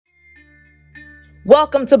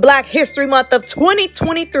Welcome to Black History Month of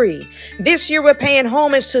 2023. This year we're paying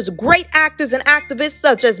homage to great actors and activists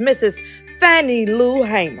such as Mrs. Fannie Lou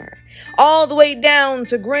Hamer, all the way down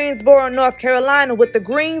to Greensboro, North Carolina with the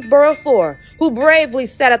Greensboro Four, who bravely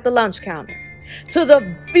sat at the lunch counter, to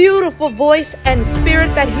the beautiful voice and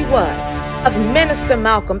spirit that he was of Minister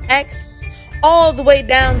Malcolm X, all the way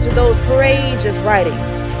down to those courageous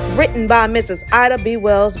writings written by Mrs.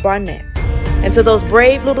 Idabwells Barnett, and to those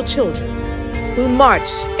brave little children who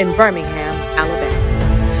marched in Birmingham,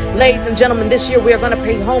 Alabama. Ladies and gentlemen, this year we are going to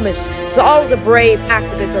pay homage to all of the brave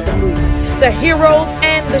activists of the movement, the heroes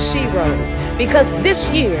and the sheroes, because this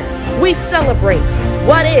year we celebrate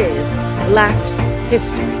what is Black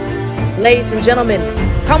history. Ladies and gentlemen,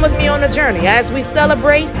 come with me on a journey as we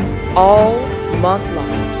celebrate all month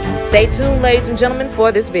long. Stay tuned, ladies and gentlemen,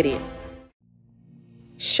 for this video.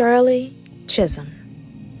 Shirley Chisholm.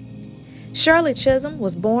 Shirley Chisholm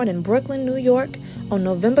was born in Brooklyn, New York on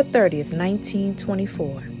November 30th,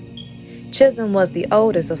 1924. Chisholm was the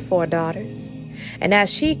oldest of 4 daughters, and as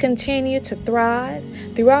she continued to thrive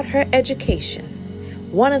throughout her education,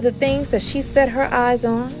 one of the things that she set her eyes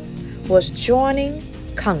on was joining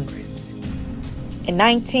Congress. In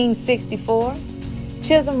 1964,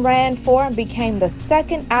 Chisholm ran for and became the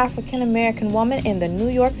second African-American woman in the New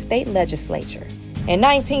York State Legislature. In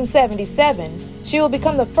 1977, she will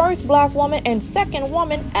become the first Black woman and second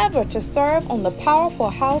woman ever to serve on the powerful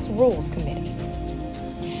House Rules Committee.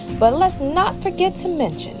 But let's not forget to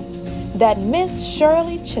mention that Miss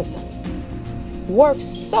Shirley Chisholm worked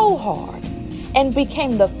so hard and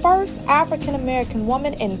became the first African-American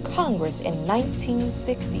woman in Congress in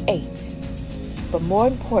 1968. But more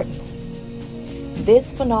importantly,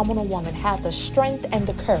 this phenomenal woman had the strength and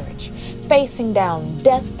the courage, facing down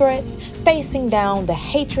death threats, facing down the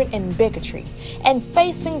hatred and bigotry, and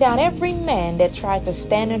facing down every man that tried to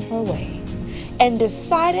stand in her way, and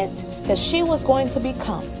decided that she was going to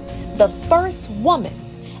become the first woman,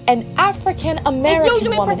 an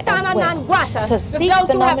African-American woman as well, to seek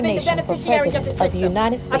the nomination for President of the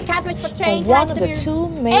United States from one of the 2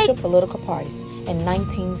 major political parties in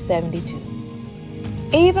 1972.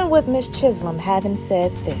 Even with Miss Chisholm having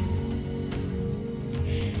said this,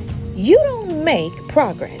 you don't make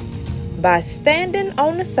progress by standing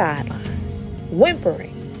on the sidelines,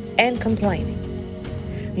 whimpering and complaining.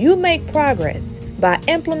 You make progress by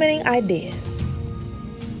implementing ideas.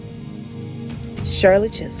 Shirley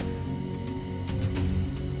Chisholm.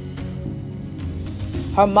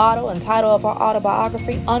 Her motto and title of her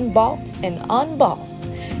autobiography, Unbought and Unbossed,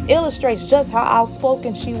 illustrates just how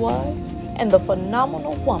outspoken she was and the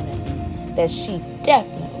phenomenal woman that she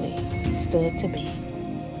definitely stood to be.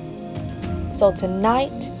 So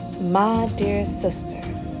tonight, my dear sister,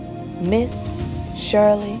 Miss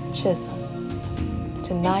Shirley Chisholm,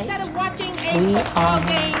 tonight we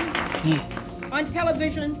honor you. On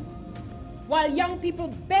television, while young people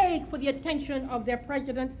beg for the attention of their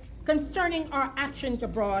president concerning our actions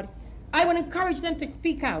abroad, I would encourage them to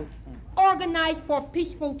speak out, organize for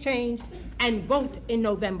peaceful change, and vote in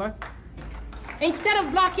November. Instead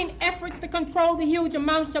of blocking efforts to control the huge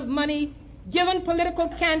amounts of money given political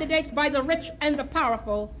candidates by the rich and the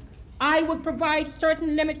powerful, I would provide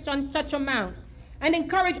certain limits on such amounts and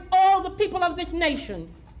encourage all the people of this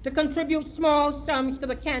nation to contribute small sums to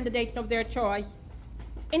the candidates of their choice.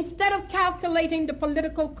 Instead of calculating the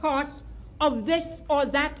political costs of this or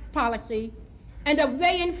that policy and of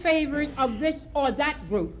weighing favors of this or that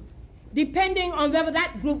group, depending on whether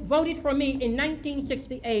that group voted for me in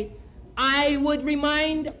 1968, I would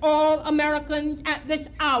remind all Americans at this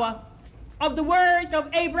hour of the words of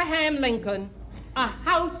Abraham Lincoln, "A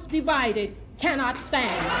house divided cannot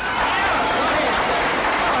stand."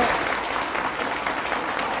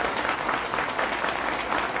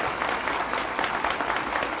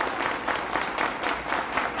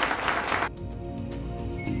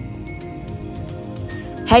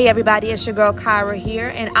 Hey everybody, it's your girl Kyra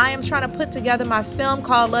here, and I am trying to put together my film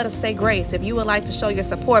called Let Us Say Grace. If you would like to show your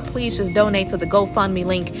support, please just donate to the GoFundMe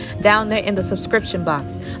link down there in the subscription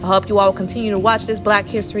box. I hope you all will continue to watch this Black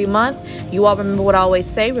History Month. You all remember what I always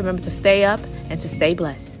say, remember to stay up and to stay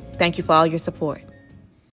blessed. Thank you for all your support.